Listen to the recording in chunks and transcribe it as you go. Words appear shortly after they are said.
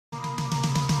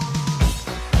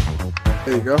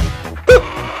There you go.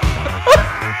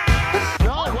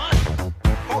 No, what?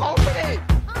 Who opened it?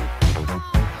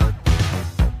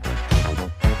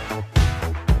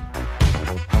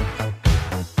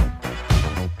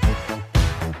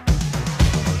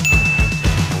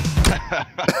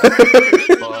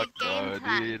 Fuck no,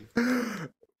 dude.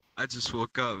 I just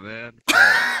woke up, man.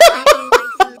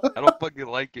 I don't fucking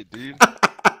like it, dude.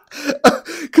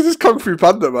 Because it's Kung Fu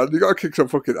Panda, man. You gotta kick some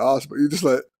fucking ass, but you just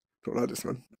like, don't like this,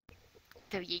 man.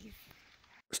 Do you?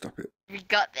 Stop it. We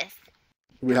got this.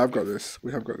 We have got this.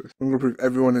 We have got this. I'm gonna prove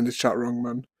everyone in this chat wrong,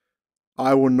 man.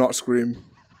 I will not scream.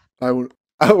 I will.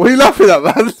 What are you laughing at,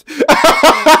 man?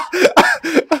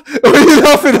 What are you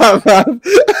laughing at, man?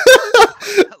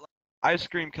 I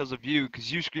scream because of you,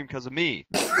 because you scream because of me.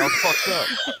 I was fucked up.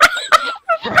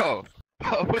 Bro.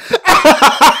 What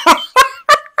the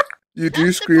You do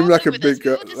That's the scream like a problem with big this,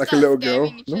 girl, people just like a start little girl.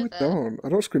 scaring each No, I other. don't. I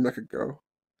don't scream like a girl.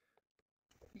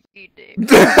 You do.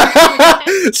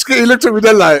 Skitty looked at me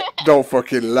then like, don't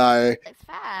fucking lie. It's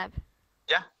fab.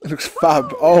 It looks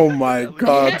fab. Oh my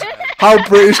god. How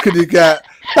British can you get?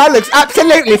 That looks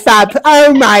absolutely fab.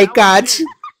 Oh my god.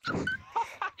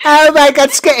 Oh my god,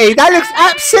 Skitty. That looks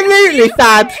absolutely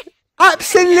fab.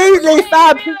 Absolutely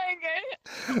fab.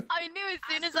 I knew as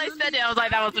soon as I said it, I was like,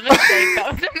 that was a mistake.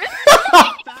 That was a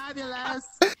mistake. Fabulous.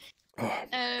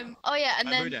 Oh yeah, and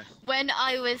I then heard that. when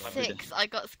I was I heard 6, I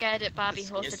got scared at Barbie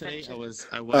Horse Yesterday, Adventure.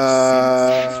 I was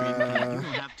Uh, you don't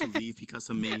have to leave because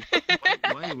of me.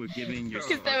 Why were giving your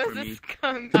Because support there for was a me?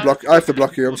 skunk. I have to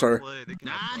block you. I'm sorry.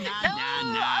 Nah.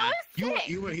 I was sick.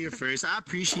 You were here first. I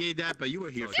appreciate that, but you were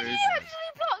here You first. actually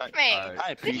blocked me. I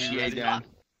appreciate that.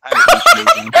 You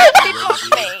actually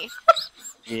blocked me.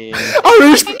 Yeah.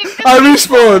 I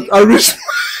respawned. Oh, I was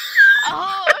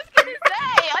gonna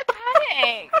say, I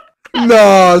panicked.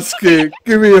 No, Ski.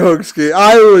 Give me a hug, Ski.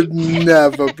 I would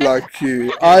never block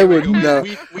you. I would never.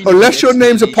 We Unless your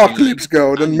name's explanation. Apocalypse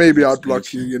Girl, then maybe I'd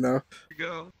block you, you know.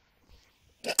 Go.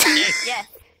 Yes.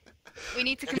 We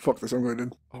need to. Fuck this, I'm going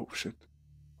in. Oh, shit.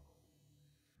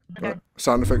 Right.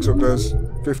 Sound effects up there's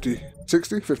 50.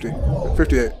 60? 50.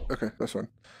 58. Okay, that's fine.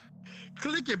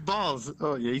 Click your balls.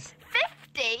 Oh, yes.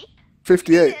 50.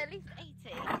 58. At least 80.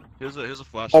 Here's a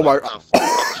flashlight. Oh my.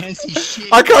 Can't see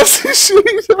shit. I can't see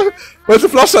shit. Where's the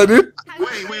flashlight, dude?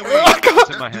 Wait. I can't. It's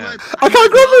in my hand. I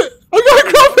can't grab it! I can't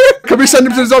grab it! Can we send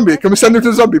him to the zombie? Can we send him to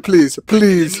the zombie, please?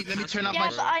 Please. Let me turn off Yeah, my.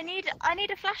 but I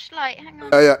need a flashlight. Hang on.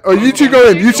 Yeah. Oh, you two go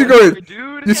in. You two go in.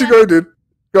 Dude. You two go in, dude.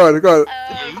 Go on, go on.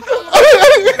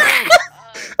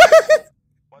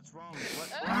 What's wrong?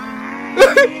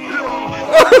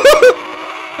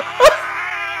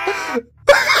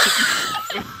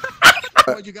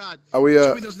 What you got? Are we,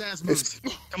 Show me those dance moves.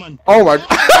 Come on. Oh my.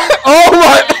 Oh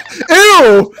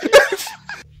my.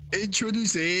 Ew!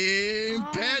 Introducing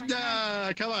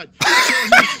Panda. Come on.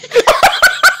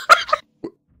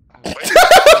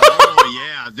 Oh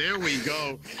yeah, there we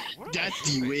go. That's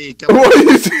the way. Come on. What are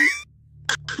you doing?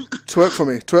 Twerk for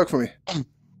me. Twerk for me.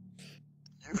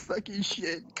 You fucking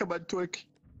shit. Come on, twerk.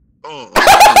 Oh,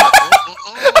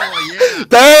 yeah.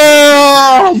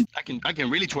 Damn! I can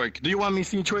really twerk. Do you want me to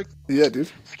see you twerk? Yeah, dude.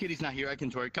 Skitty's not here. I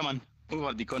can twerk. Come on. Move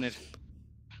on, Deconet.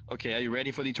 Okay, are you ready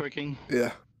for the twerking?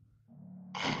 Yeah.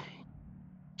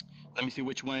 Let me see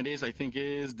which one it is. I think it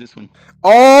is this one.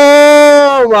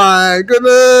 Oh my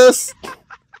goodness!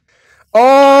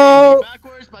 Oh!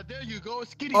 Backwards, but there you go.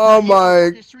 Skitty's Oh not my-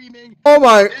 here. You're streaming. Oh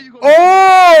my! There you go.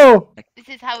 Oh! This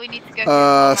is how we need to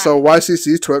go. So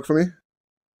YCC twerk for me.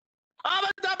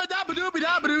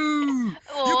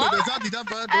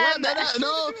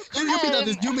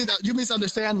 No, you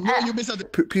misunderstand. No, you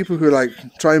misunderstand. People who like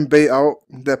try and bait out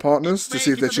their partners to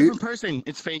see if they It's a cheat. different person.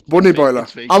 It's fake. Bunny It's fake. boiler.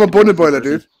 It's fake. I'm a It's bunny different boiler,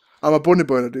 person. dude. I'm a bunny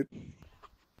boiler, dude.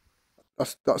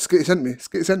 That's Skitty sent me.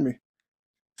 Skitty sent me.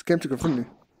 He came to confront me.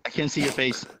 I can't see your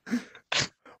face.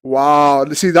 Wow.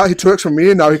 See that? He twerks for me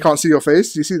and now he can't see your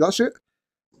face. Do you see that shit?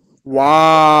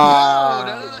 Wow.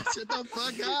 No, shut the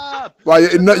fuck up. Wow,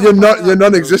 you're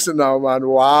non-existent now, man.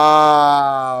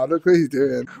 Wow. Look what he's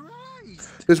doing.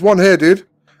 Christ. There's one here, dude.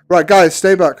 Right, guys,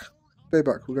 stay back. Stay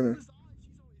back. We're gonna.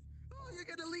 Oh,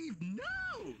 you're gonna leave.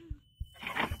 No.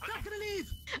 I'm not gonna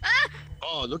leave.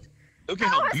 Oh, look at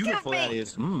how Almost beautiful killed that me.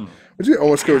 is. What'd you?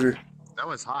 Almost killed you. That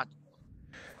was hot.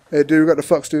 Hey, dude, we got the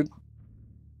fucks, dude.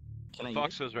 Can I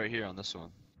Fox goes right here on this one.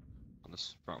 On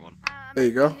this front one. There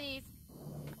you go.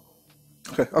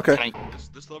 Okay, okay. Can I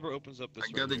This lever opens up this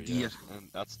I got way, the yeah, DS. and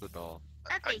that's the doll.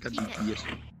 I got the DS.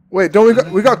 Wait,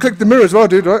 don't we got to click the mirror as well,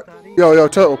 dude, right? Yo,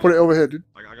 Turtle, put it over here, dude.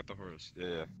 I got the horse.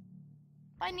 Yeah.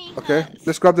 I need Okay, hers.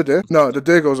 let's grab the deer. No, the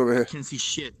deer goes over here. Can't see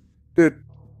shit. Dude.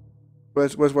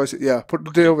 Where's it? Yeah, put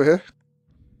the deer over here.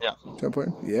 Yeah.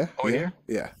 Teleporting? Yeah. Oh, yeah. here?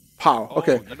 Yeah. Pow. Oh,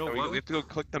 Okay. you know what? We have to go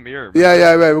click the mirror. Yeah,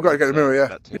 yeah, yeah. We've got to get the mirror, yeah.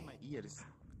 That too. My ears.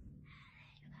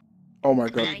 Oh my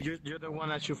god. Hey, you're the one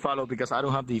that should follow because I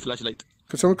don't have the flashlight.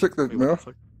 Can someone click the Wait, what mirror? the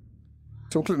fuck?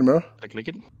 Someone click the mirror. I click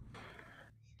it?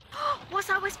 What's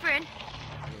that whispering?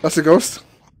 That's a ghost.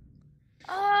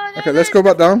 Oh, no, Okay, let's go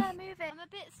back down. I'm a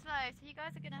bit slow, so you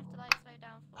guys are gonna have to like slow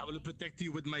down. I will protect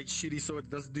you with my shitty sword.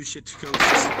 Doesn't do shit to ghosts.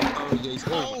 Oh, yes.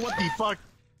 Oh, what the fuck?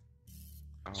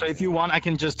 So if you want, I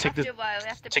can just take After the a while, we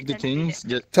have to take the pretend to things.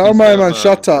 Just, Tell my instead man, of,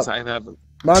 shut up. 'cause I have. Man,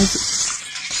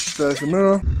 there's the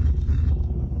mirror.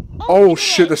 Oh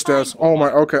shit, the stairs. Oh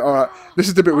my, okay, alright. This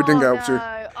is the bit we didn't get up to.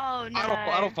 Oh no.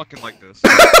 I don't fucking like this.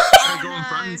 I go in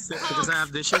front instead because I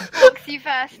have this shit. HAWXX, you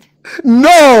first.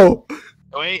 No!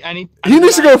 Wait, I need. He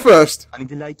needs to go first. I need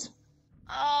the light.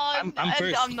 Oh, I'm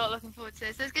first. I'm not looking forward to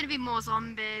this. There's gonna be more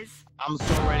zombies. I'm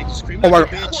so ready to scream. Oh my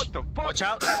like a god. bitch. What the fuck? Watch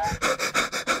out!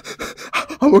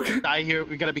 I'm okay. I hear.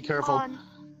 We gotta be careful. On.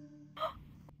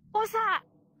 What's that?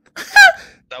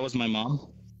 That was my mom.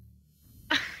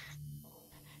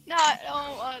 No,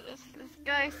 this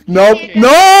ghost. Nope. Kid.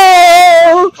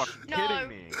 No! Fucking No. kidding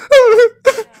me. No.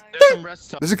 There's some rest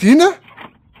stop. There's a key in there?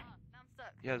 I'm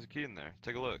stuck. Yeah, there's a key in there.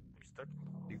 Take a look.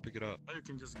 You can pick it up. Or you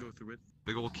can just go through it.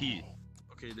 Big old key.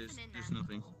 Okay, there's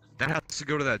nothing. That has to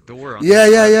go to that door. On Yeah,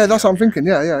 the yeah, side. yeah. That's what I'm thinking.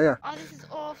 Yeah, yeah, yeah. Oh, this is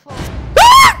awful.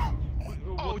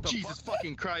 Oh What the Jesus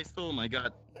fucking Christ! Oh my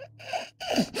God.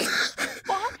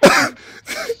 What happened?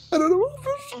 I don't know what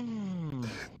happened.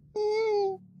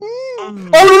 Mm. Oh, no,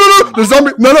 no, no. The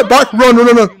zombie. No, no, back. Run, no,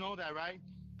 no, no. You know that, right?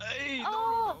 Hey,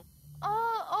 Oh,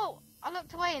 oh, I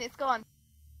looked away and it's gone.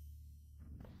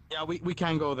 Yeah, we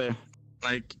can go there.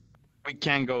 Like, we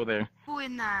can go there. Who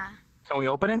in there? Can we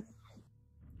open it?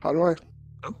 How do I?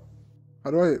 Oh.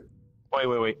 How do I?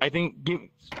 Wait. I think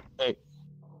hey,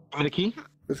 give me the key.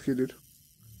 This key, dude.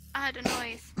 I heard a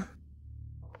noise.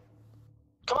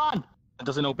 Come on. It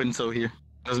doesn't open, so here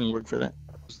doesn't work for that.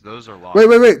 Those are locked.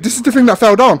 Wait. This is the thing that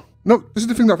fell down. No, this is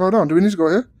the thing that fell down. Do we need to go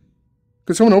here?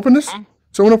 Can someone open this? Huh?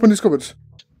 Someone open these cupboards.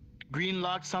 Green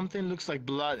lock something looks like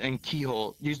blood and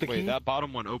keyhole. Use the Wait, key. that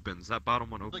bottom one opens. That bottom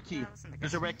one The opens. key.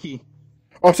 There's a red key.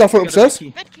 Oh, is that for We got a red upstairs?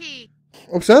 key. Red key.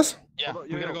 Upstairs? Yeah, Hold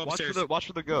on, we gotta go upstairs. Watch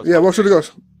for the ghost. Yeah, watch where it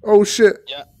goes. Oh shit.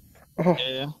 Yeah. Oh.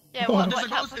 Yeah. Yeah, Oh. watch There's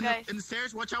a out ghost for in ghosts. the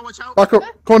stairs. Watch out. Back up.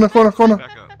 Corner. Back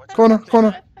up.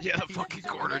 Corner. Yeah, the fucking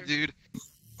corner, dude.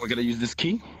 We're gonna use this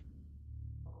key.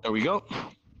 There we go.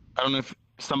 I don't know if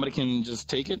somebody can just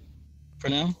take it for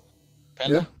now.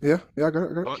 Panda? Yeah, I got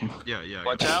it. Oh, yeah.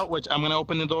 Watch out. I'm gonna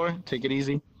open the door. Take it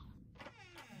easy.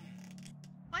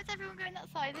 Why is everyone going that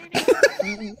side?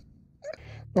 Really?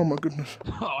 Oh my goodness.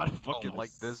 Oh, I fucking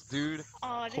like this, dude.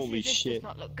 Oh, Holy this shit. does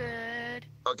not look good.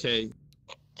 Okay.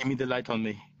 Give me the light on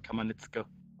me. Come on, let's go.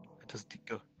 Let us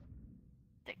go.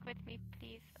 Stick with me,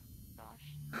 please.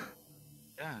 Gosh.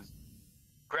 Yeah.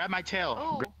 Grab my tail.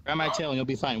 Oh. Grab my tail and you'll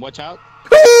be fine. Watch out.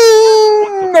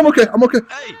 I'm okay.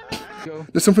 Hey! Go.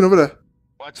 There's something over there.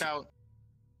 Watch out.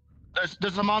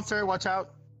 There's a monster. Watch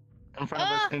out. In front of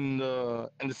us in the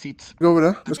seats. Go over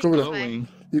there. Let's go over there. Glowing.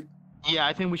 You- Yeah,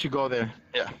 I think we should go there.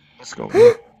 Yeah, let's go.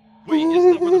 Wait,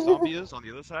 isn't that where the zombie is? On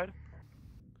the other side?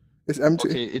 It's empty.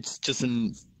 Okay, it's just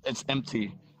it's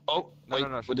empty. Oh, No, wait,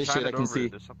 no. with this shine shit I it can over see.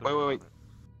 it. There's something Wait. over it.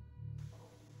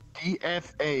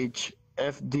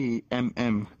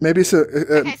 DFHFDMM Maybe it's a Okay,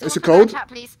 so it's a what's the code. chat,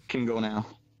 please? can go now.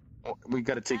 Oh, we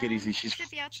gotta take it easy. She's should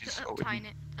be able she's to so uptime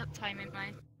it,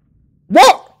 mine.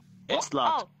 What? It's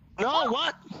locked. Oh, No,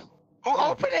 what? Who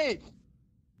opened it?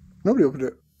 Nobody opened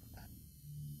it.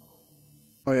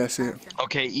 Oh yeah, I see it.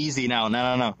 Okay, easy now.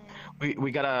 No.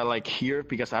 We gotta like hear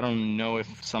because I don't know if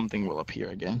something will appear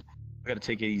again. We gotta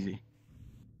take it easy.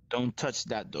 Don't touch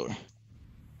that door.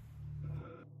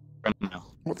 No.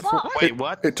 What the What? fuck? Wait,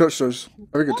 what? It touched us.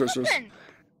 I think it what touched us. happened?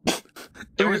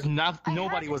 There was not. I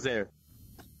Nobody heard was there.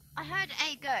 I heard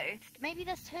a ghost. Maybe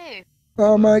there's two.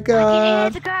 Oh my I can hear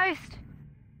god. the ghost.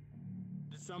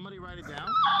 Did somebody write it down?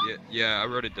 Yeah, I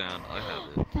wrote it down. I have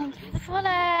it. Thank you for the follow.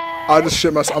 I just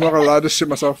shit myself. I'm not gonna lie. I just shit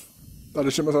myself. I'm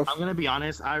gonna be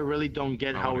honest. I really don't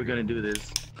get how we're gonna do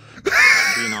this.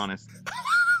 Being honest.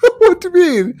 What do you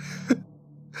mean?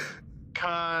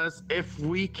 Cause if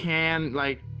we can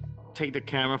like take the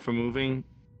camera for moving,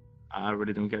 I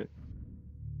really don't get it.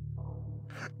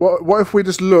 What if we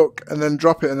just look and then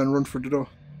drop it and then run through the door?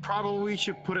 Probably we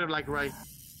should put it like right.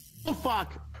 Oh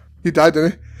fuck! He died,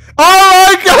 didn't he? Oh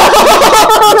my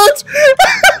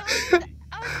god!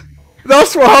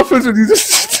 That's what happens when you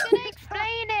just. I'm gonna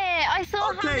explain it. I saw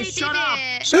how Okay, they shut did up!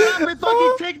 it. Shut up and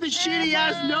fucking take the shitty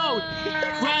ass note!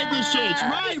 Write this shit!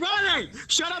 Write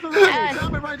it! Shut up and write it! Shut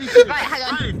up and write this shit! Right, hang on.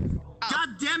 Write it. God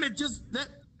damn it, just...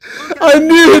 Look I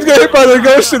knew he'd get hit by the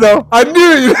ghost, you know. I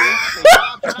knew it.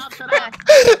 Put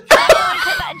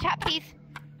that in chat, please.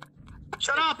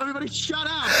 Shut up, everybody! Shut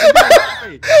up!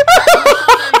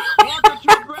 Welcome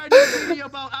to a brand new video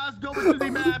about us going to the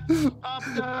map. Oh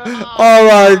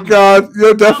my god,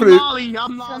 you're definitely.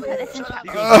 I'm Molly.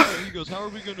 He goes, how are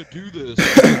we gonna do this?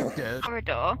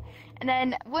 Corridor. And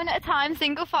then one at a time,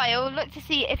 single file, look to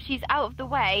see if she's out of the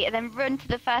way, and then run to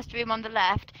the first room on the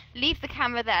left, leave the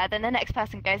camera there, then the next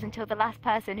person goes until the last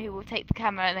person who will take the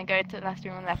camera and then go to the last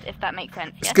room on the left, if that makes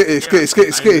sense, yeah?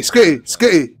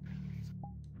 Skitty.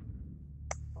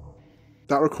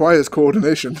 That requires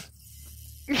coordination.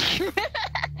 We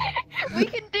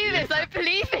can do this, I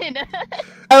believe in it.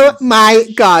 Oh my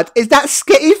god, is that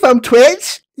Skitty from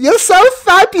Twitch? You're so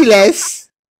fabulous!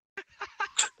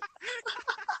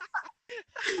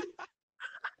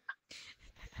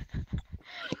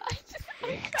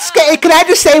 Skitty, can I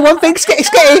just say one thing? Skitty,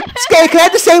 can I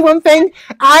just say one thing?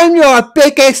 I'm your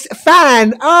biggest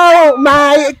fan! Oh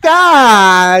my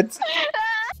god!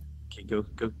 Okay, go.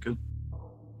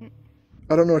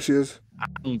 I don't know what she is.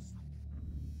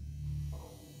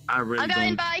 I really I'm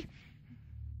going, don't. bye!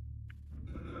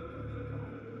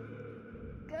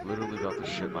 Literally about to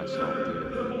shit myself,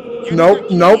 dude. Nope.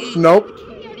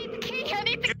 I need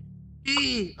the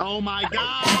key! Oh my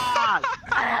god!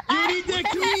 You need the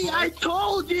key! I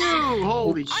told you!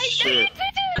 Holy shit!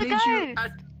 I need to do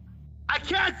the I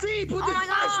can't see! Put the my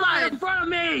flashlight God. in front of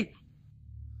me!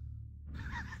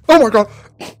 Oh my god!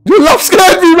 Your love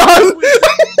scared me, man!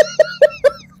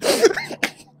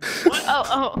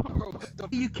 Oh.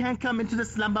 You can't come into the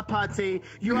slumber party.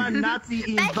 You are not the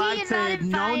you're not invited.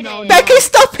 No. invited. Becky,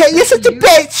 stop it! You're such a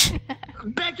bitch!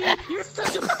 Becky, you're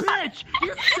such a bitch!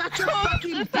 You're such a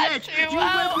fucking bitch! too You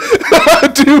well. went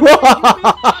with- Do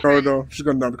what? Corridor. She's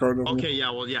gone down the corridor. Okay,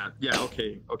 yeah, well, yeah,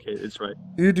 okay, it's right.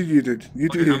 You did.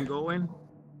 Okay,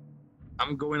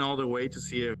 I'm going all the way to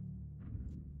see if.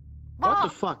 What the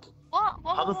fuck? What?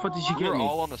 How the fuck did she We get were me?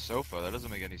 all on the sofa. That doesn't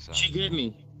make any sense. She get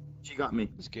me. She got me.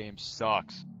 This game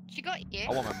sucks. She got you?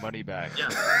 I want my money back. Yeah,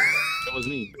 that was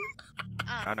me.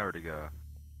 I know where to go.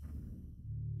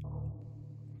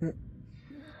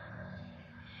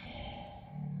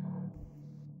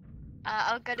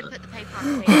 I'll go to put the paper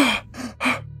on the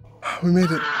table. We made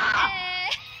it.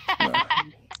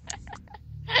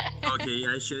 Okay,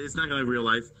 yeah, shit. It's not gonna be real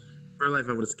life. Real life,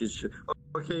 I would have skipped shit.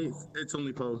 Okay, it's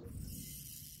only Poe.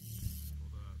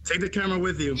 Take the camera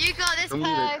with you. You got this, Don't Poe.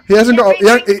 leave it. He hasn't got.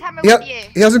 Bring the camera with you.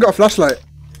 He hasn't got a flashlight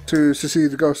to see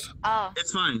the ghost. Oh.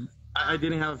 It's fine. I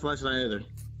didn't have a flashlight either.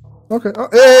 Okay. Oh,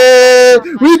 hey,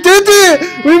 we did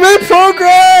it! We made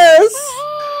progress!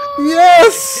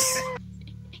 Yes!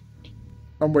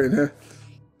 I'm waiting here.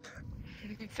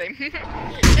 Same.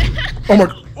 Oh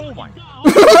my. Oh my!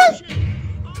 Oh shit!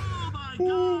 Oh my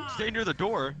god! Stay near the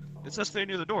door. It says stay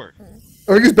near the door. I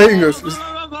think he's baiting us. Go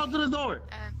to the door.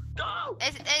 Go!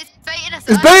 It's baiting us.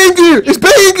 It's baiting you! It's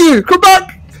baiting you! Come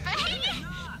back!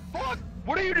 Fuck!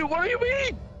 What are you doing? What are you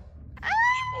eating?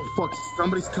 Oh fuck!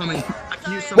 Somebody's coming. I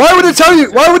can hear somebody. Why would it tell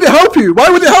you? Why would it help you? Why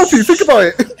would it help you? Think about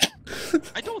it.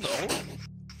 I don't know.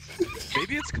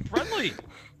 Maybe it's friendly.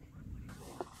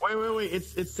 Wait.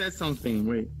 It said something.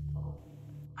 Wait.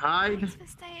 Hide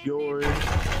your.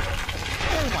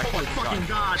 Oh my Fucking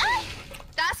god!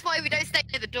 That's why we don't stay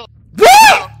near the door.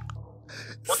 Wow!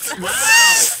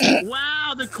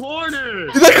 Wow! The corner.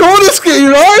 The corner ski,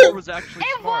 right? It was actually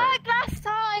It smart. worked last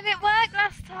time. It worked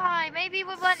last time. Maybe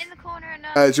we weren't in the corner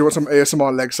enough. Do you want some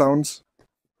ASMR leg sounds?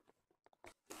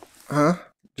 Huh?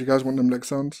 Do you guys want them leg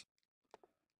sounds?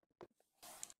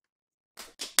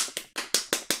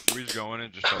 We just go in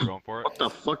and just start going for it. What the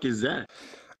fuck is that?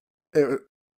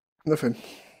 Nothing.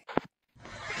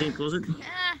 Can you close it?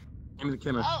 Ah. Give me the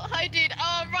camera. Oh, hi, dude.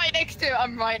 Oh, I'm right next to it.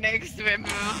 I'm right next to him.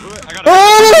 Wait, I got it.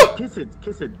 Oh! Kiss it.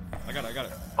 I got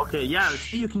it. Okay, yeah.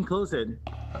 See, you can close it.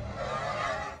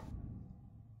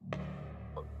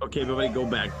 Okay, everybody, go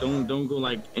back. Don't go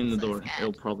like in the door.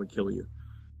 It'll probably kill you.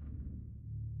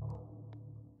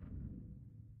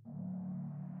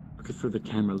 Look through the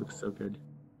camera. Looks so good.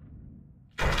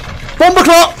 Bomber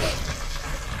clock!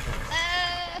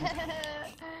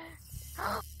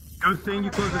 Good thing you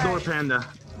closed the door, Panda.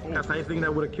 Because I think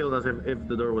that would have killed us if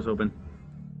the door was open.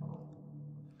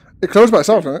 It closed by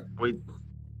itself, didn't it? Wait.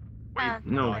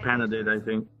 No, Panda did, I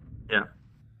think. Yeah.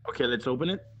 Okay, let's open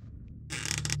it.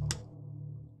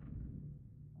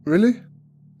 Really?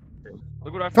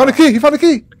 Look what I Found a found. key! He found a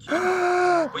key! Which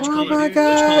Oh color? my Which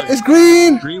god! color? It's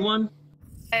green! Green one?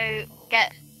 So,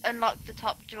 unlock the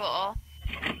top drawer.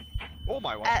 Oh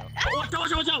my! Watch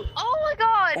Watch out! Oh my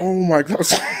god! Oh my god. out.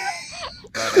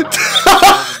 That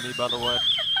wasn't me, by the way.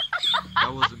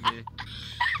 That wasn't me.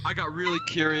 I got really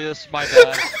curious. My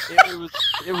bad.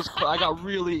 It was. I got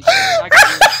really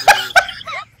curious.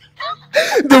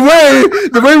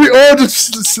 The way we all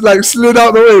just like slid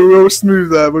out the way, we were all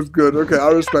smooth there was good. Okay, I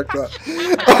respect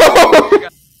that.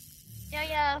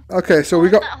 Yeah. Okay, so we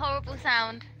What was got that horrible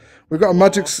sound? we got a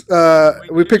magic.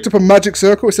 We picked up a magic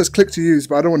circle. It says click to use,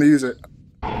 but I don't want to use it.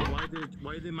 Why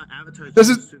did my avatar?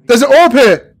 There's an orb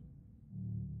here.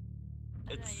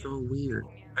 It's so weird.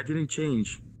 I didn't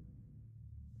change.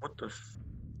 What the?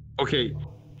 Okay,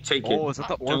 take it. Oh, is that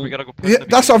the orb we gotta go put Yeah, in the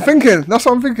that's what I'm thinking. That's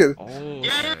what I'm thinking. Oh.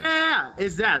 Yeah,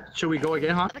 is that? Should we go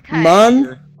again, huh? Okay.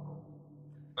 Man,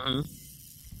 Uh-huh.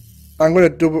 I'm gonna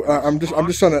double. I'm just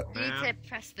trying to. You need to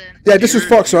press them. Yeah, this is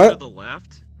Fox, Deer right? to the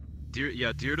left.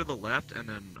 Deer to the left, and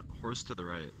then horse to the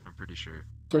right. I'm pretty sure.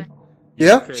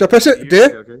 Yeah. Okay. Should I press it?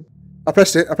 Deer. Okay. I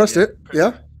pressed it. I pressed it.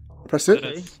 Yeah. I pressed Then it.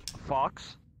 it's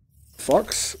fox.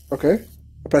 Fox. Okay.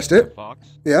 I pressed it. Fox.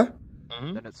 Yeah.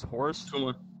 Uh-huh. Then it's horse. Come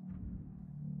on.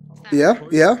 Yeah.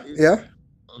 Yeah. Yeah.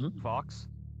 Fox.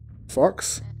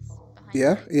 Fox.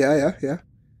 Behind Yeah. Yeah.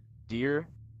 Deer.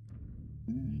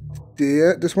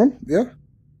 Deer. This one. Yeah.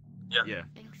 Yeah. you.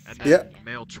 And So, then Yeah.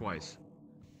 male twice.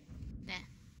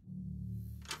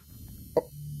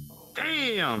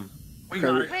 Damn. We Okay,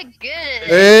 got we- it. We're good.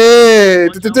 Hey.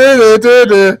 Get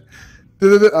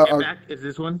back. Is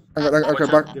this one?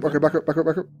 Okay. Back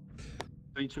up.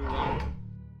 3, 2, 1.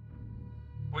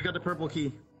 We got the purple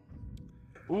key.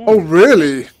 Oh,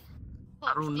 really?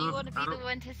 Fox, don't do you know. want to be the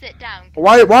one to sit down?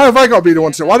 Why have I got to be the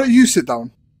one to sit? Why don't you sit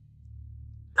down?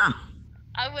 Ah,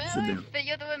 I Sit will, down. but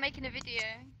you're the one making a video.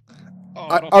 Oh,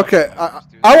 don't Okay. fucking lie,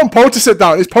 dude. I want Poe to sit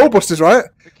down. It's PoBusters, right?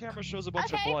 The camera shows a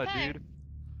bunch Okay, of blood, fine. dude.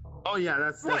 oh yeah,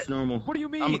 that's What? normal. What do you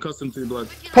mean? I'm accustomed to blood.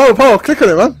 Would you like Poe, click on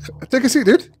it, man. Take a seat,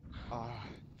 dude. Oh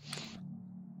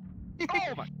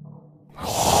my.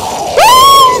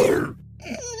 What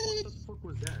the fuck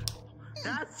was that?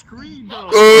 That scream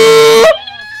though.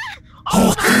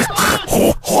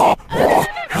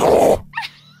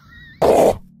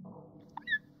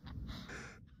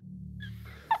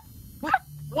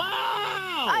 Wow!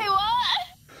 I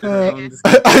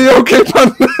what? Are you okay,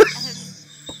 man? Looks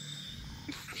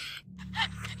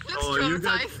Oh, you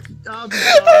guys.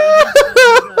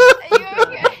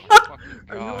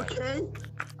 Are you okay?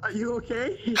 Are you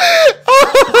okay? Wait,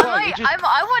 just-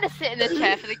 I want to sit in the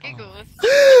chair for the giggles.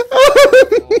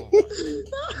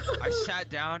 I sat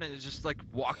down and it just like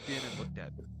walked in and looked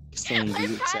at me. Some I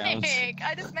weird sounds. panic.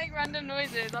 I just make random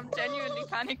noises. I'm genuinely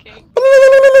panicking.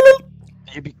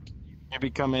 You're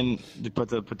becoming the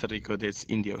Puerto Rico. That's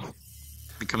Indio.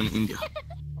 Becoming Indio.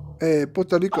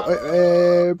 Puerto Rico.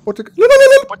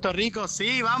 Puerto Rico,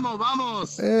 sí, vamos.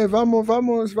 Vamos.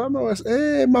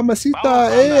 Mamacita.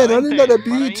 Running to the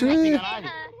beach.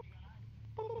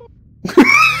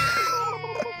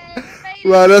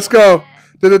 Right, let's go.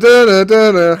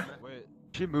 Wait,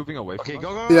 she moving away from Okay, us?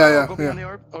 go. Yeah. Go behind the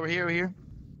orb. Over here. Here.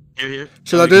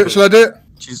 Shall I do it?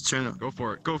 She's turning. Go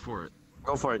for it. Go for it.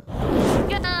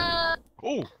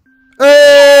 Oh!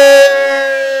 Hey!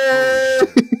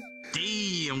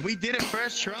 Damn, we did it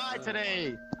first try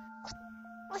today.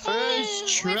 First We're so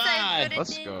try. good at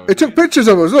Let's this. go. It took pictures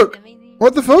of us, look. Amazing.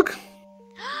 What the fuck?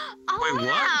 Oh, Wait,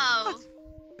 what? wow.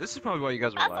 This is probably why you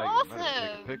guys were That's lagging. You might have awesome.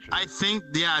 taken pictures. I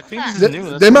think this They, is new.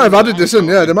 That's they might have why added this in,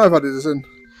 yeah, they might have added this in.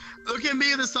 Look at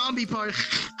me in the zombie part.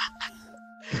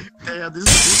 Yeah, this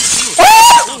is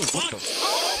Oh! Oh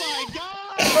my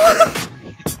god!